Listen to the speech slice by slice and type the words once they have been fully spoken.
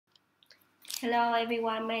Hello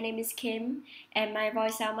everyone, my name is Kim, and my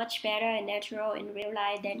voice sounds much better and natural in real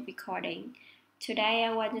life than recording. Today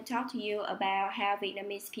I want to talk to you about how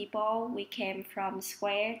Vietnamese people we came from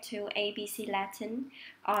square to ABC Latin,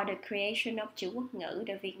 or the creation of Chữ Quốc Ngữ,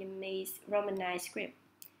 the Vietnamese Romanized script.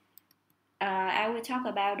 I will talk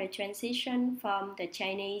about the transition from the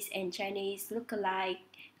Chinese and Chinese lookalike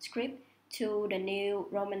script to the new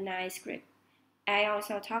Romanized script. I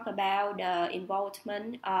also talk about the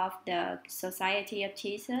involvement of the Society of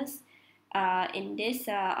Jesus in these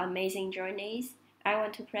amazing journeys. I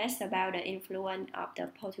want to press about the influence of the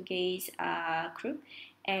Portuguese group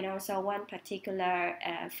and also one particular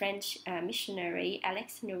French missionary,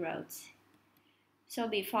 Alexandre de Rhodes. So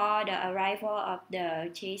before the arrival of the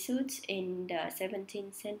Jesuits in the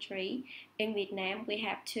 17th century in Vietnam, we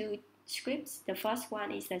have two scripts. The first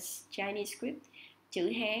one is the Chinese script, Chữ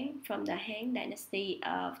Hán, from the Han dynasty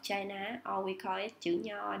of China, or we call it Chữ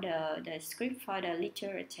Nho, the script for the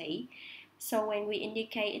liturgy. So when we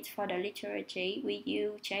indicate it's for the liturgy, we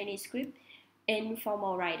use Chinese script in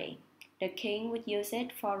formal writing. The king would use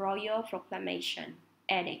it for royal proclamation,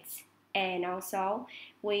 edicts, and also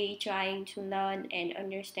we trying to learn and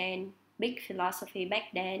understand big philosophy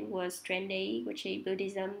back then was trendy, which is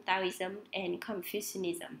Buddhism, Taoism, and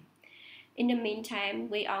Confucianism. In the meantime,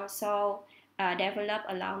 we also developed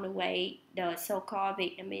along the way the so-called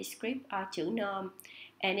Vietnamese script or chữ nôm,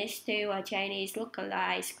 and it's still a Chinese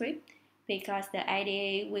lookalike script because the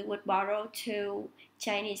idea we would borrow two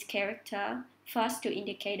Chinese character, first to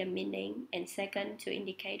indicate the meaning and second to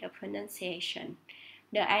indicate the pronunciation.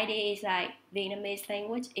 The idea is like Vietnamese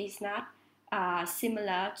language is not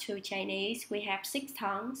similar to Chinese. We have 6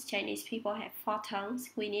 tongues. Chinese people have 4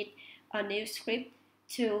 tongues. We need a new script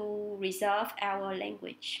to reserve our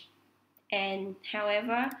language. And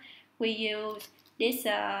however, we use this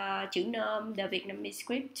chữ nôm, the Vietnamese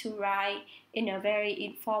script, to write in a very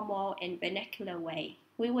informal and vernacular way.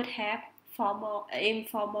 We would have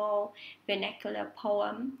informal vernacular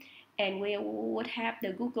poem, and we would have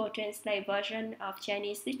the Google Translate version of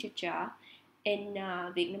Chinese literature in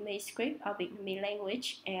Vietnamese script or Vietnamese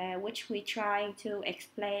language, which we trying to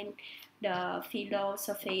explain the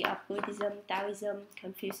philosophy of Buddhism, Taoism,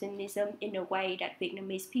 Confucianism in a way that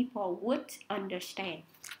Vietnamese people would understand.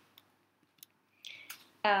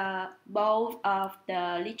 Both of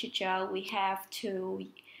the literature we have to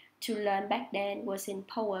learn back then was in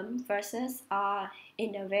poem verses or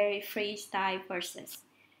in a very freestyle verses.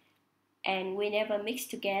 And we never mix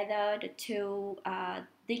together the two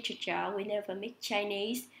literature. We never mix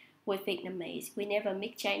Chinese with Vietnamese. We never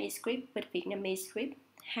mix Chinese script with Vietnamese script.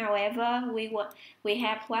 However, we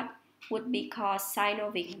have what would be called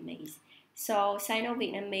Sino-Vietnamese. So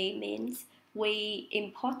Sino-Vietnamese means we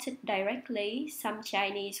imported directly some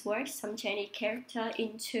Chinese words, some Chinese character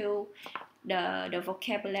into the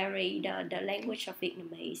vocabulary, the language of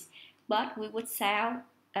Vietnamese. But we would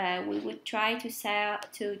try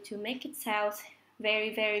to make it sound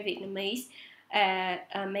very, very Vietnamese.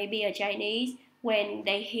 Maybe a Chinese, when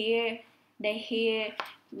they hear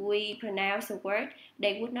we pronounce a word,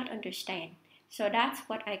 they would not understand. So that's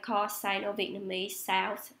what I call Sino-Vietnamese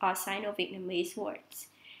sounds or Sino-Vietnamese words.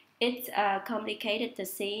 It's complicated the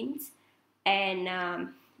scenes, and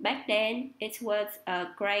back then it was a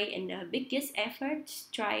great and the biggest effort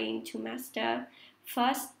trying to master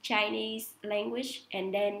first Chinese language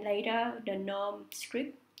and then later the Nom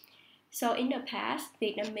script. So in the past,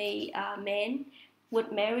 Vietnamese men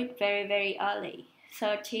would marry very, very early,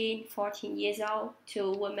 13, 14 years old,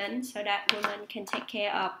 to women, so that women can take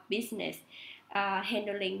care of business,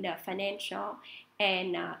 handling the financial,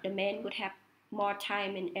 and the men would have more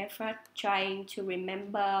time and effort trying to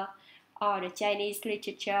remember all the Chinese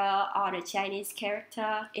literature or the Chinese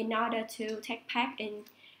character in order to take part in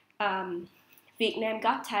Vietnam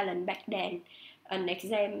Got Talent back then, an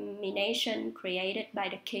examination created by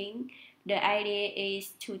the king. The idea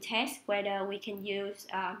is to test whether we can use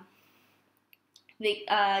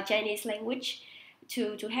Chinese language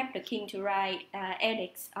to help the king to write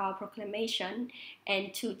edicts or proclamation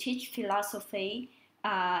and to teach philosophy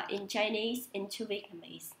in Chinese into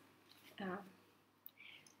Vietnamese.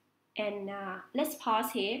 Let's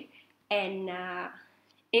pause here, and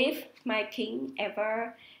if my king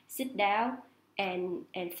ever sit down and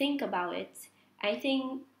think about it, I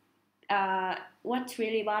think what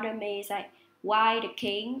really bothered me is like why the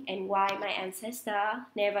king and why my ancestor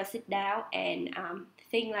never sit down and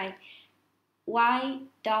think like why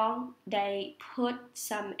don't they put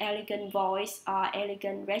some elegant voice or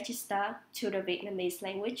elegant register to the Vietnamese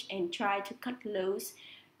language and try to cut loose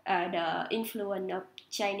the influence of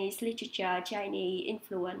Chinese literature, Chinese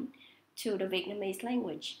influence to the Vietnamese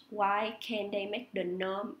language? Why can't they make the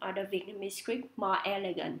name or the Vietnamese script more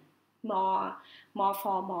elegant, more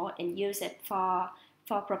formal, and use it for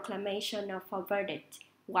proclamation or for verdict?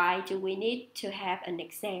 Why do we need to have an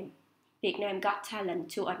exam? Vietnam Got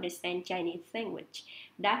Talent to understand Chinese language.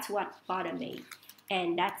 That's what bothered me,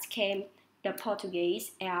 and that came the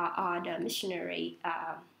Portuguese or the missionary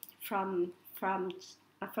from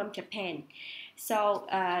Japan. So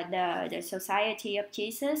the Society of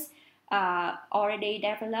Jesus already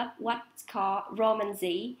developed what's called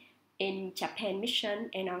Romanized in Japan mission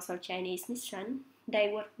and also Chinese mission.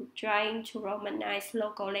 They were trying to Romanize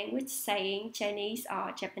local language, saying Chinese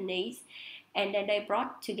or Japanese, and then they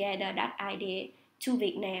brought together that idea to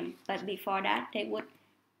Vietnam. But before that, they would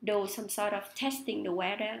do some sort of testing the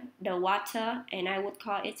water, and I would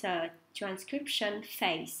call it a transcription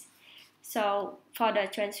phase. So for the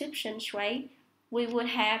transcription phase, we would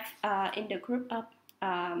have in the group of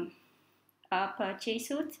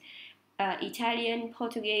Jesuits, Italian,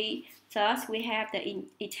 Portuguese. Thus, we have the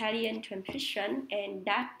Italian transcription, and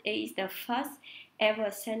that is the first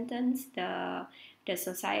ever sentence the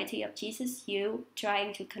Society of Jesus used,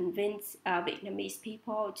 trying to convince Vietnamese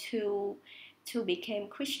people to become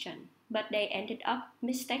Christian. But they ended up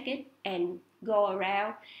mistaken and go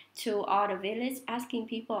around to all the villages asking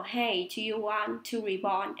people, hey, do you want to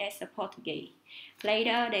reborn as a Portuguese?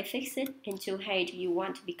 Later, they fixed it into, hey, do you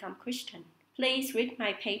want to become Christian? Please read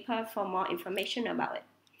my paper for more information about it.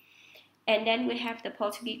 And then we have the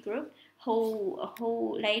Portuguese group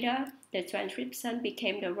who later the transcription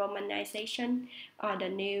became the Romanization or the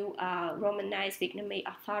new Romanized Vietnamese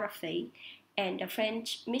authority. And the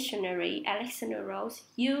French missionary Alexandre de Rhodes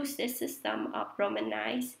used this system of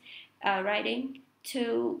Romanized writing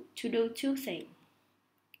to do two things.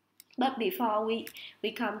 But before we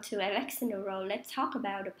come to Alexandre de Rhodes, let's talk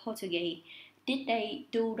about the Portuguese. Did they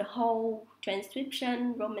do the whole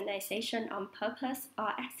transcription, Romanization on purpose or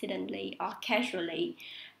accidentally or casually?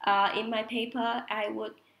 In my paper, I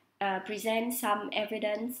would present some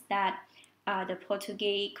evidence that the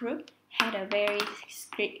Portuguese group had a very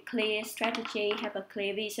clear strategy, have a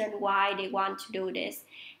clear vision why they want to do this,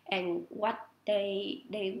 and what they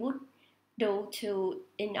would do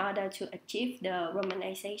in order to achieve the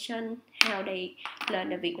Romanization, how they learn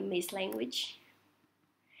the Vietnamese language.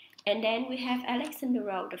 And then we have Alexandre de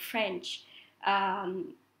Rhodes,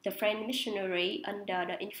 the French missionary under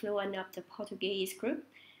the influence of the Portuguese group.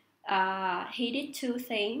 He did two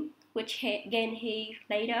things, which he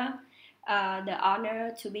later the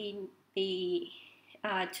honor to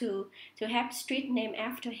have street name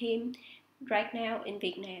after him right now in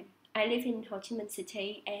Vietnam. I live in Ho Chi Minh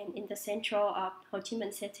City, and in the central of Ho Chi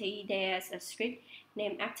Minh City, there's a street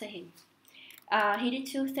named after him. He did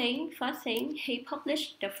two things. First thing, he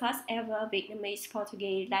published the first ever Vietnamese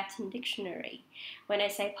Portuguese Latin dictionary. When I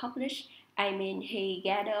say publish, I mean he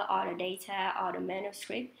gathered all the data or the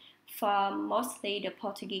manuscript from mostly the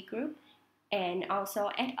Portuguese group, and also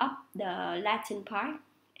add up the Latin part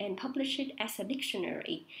and publish it as a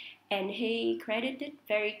dictionary. And he credited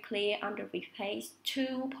very clear on the page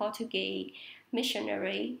to Portuguese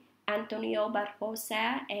missionary Antonio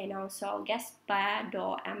Barbosa and also Gaspar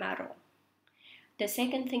do Amaro. The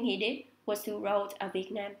second thing he did was to write a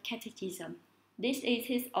Vietnam catechism. This is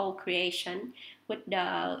his own creation with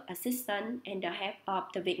the assistance and the help of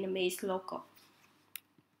the Vietnamese local.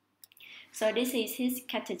 So this is his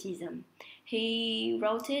catechism. He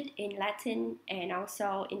wrote it in Latin and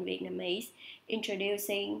also in Vietnamese,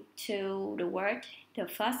 introducing to the world the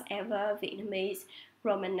first ever Vietnamese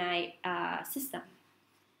Romanized system.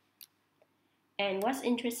 And what's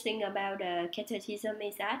interesting about the catechism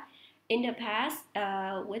is that in the past,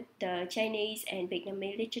 with the Chinese and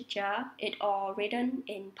Vietnamese literature, it all written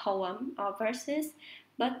in poem or verses,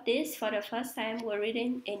 but this for the first time were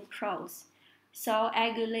written in prose. So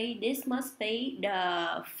arguably, this must be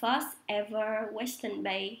the first ever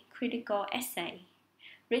Western-based critical essay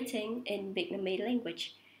written in Vietnamese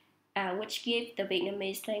language, which gives the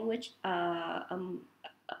Vietnamese language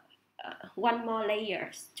one more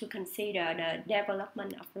layers to consider the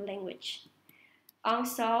development of the language.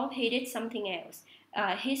 Also, he did something else.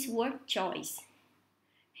 His word choice.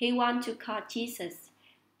 He wanted to call Jesus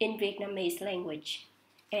in Vietnamese language,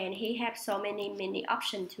 and he had so many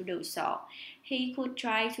options to do so. He could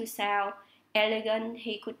try to sound elegant,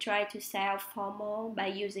 he could try to sound formal by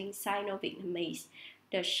using Sino-Vietnamese,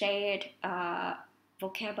 the shared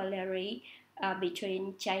vocabulary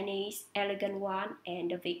between Chinese elegant one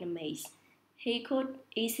and the Vietnamese. He could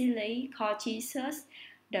easily call Jesus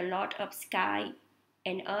the Lord of Sky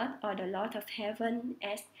and Earth or the Lord of Heaven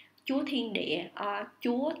as Chúa Thiên Địa or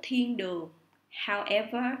Chúa Thiên Đường.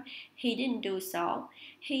 However, he didn't do so.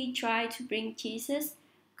 He tried to bring Jesus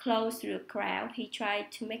close to the crowd. He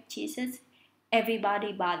tried to make Jesus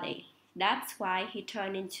everybody body. That's why he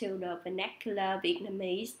turned into the vernacular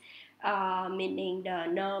Vietnamese, meaning the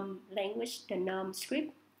Nom language, the Nom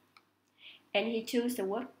script. And he chose the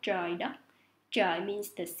word trời đất. Trời means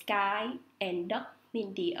the sky and đất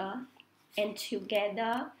means the earth. And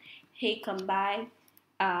together he combined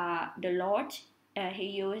the Lord. He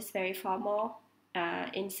used very formal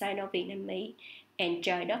in Sino-Vietnamese and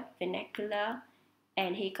trời đất vernacular.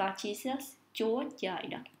 And he called Jesus Chúa trời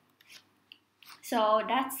đất. So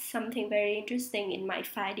that's something very interesting in my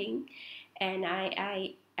finding, and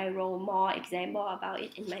I wrote more example about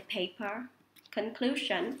it in my paper.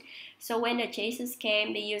 Conclusion. So when the Jesus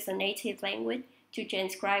came, they used a native language to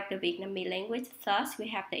transcribe the Vietnamese language. Thus, we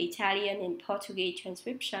have the Italian and Portuguese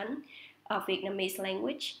transcription of Vietnamese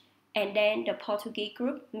language. And then the Portuguese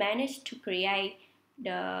group managed to create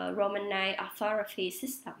the Romanized orthography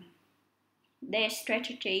system. Their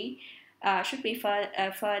strategy should be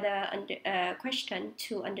further questioned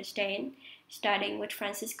to understand, starting with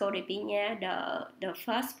Francisco de Pina, the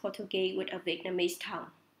first Portuguese with a Vietnamese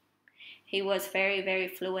tongue. He was very, very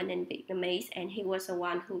fluent in Vietnamese, and he was the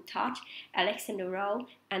one who taught Alexandre de Rhodes,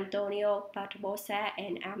 Antonio Barbosa,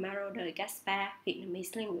 and Amaro de Gaspar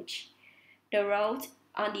Vietnamese language. De Rhodes,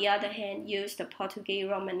 on the other hand, used the Portuguese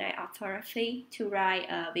Romanized orthography to write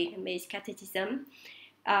a Vietnamese catechism.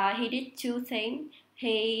 He did two things.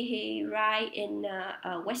 He write in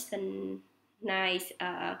a westernized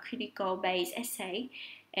critical-based essay,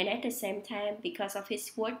 and at the same time, because of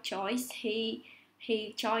his word choice, he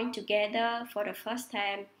joined together for the first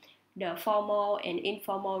time the formal and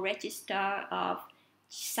informal register of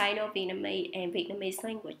Sino-Vietnamese and Vietnamese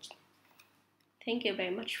language. Thank you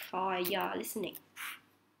very much for your listening.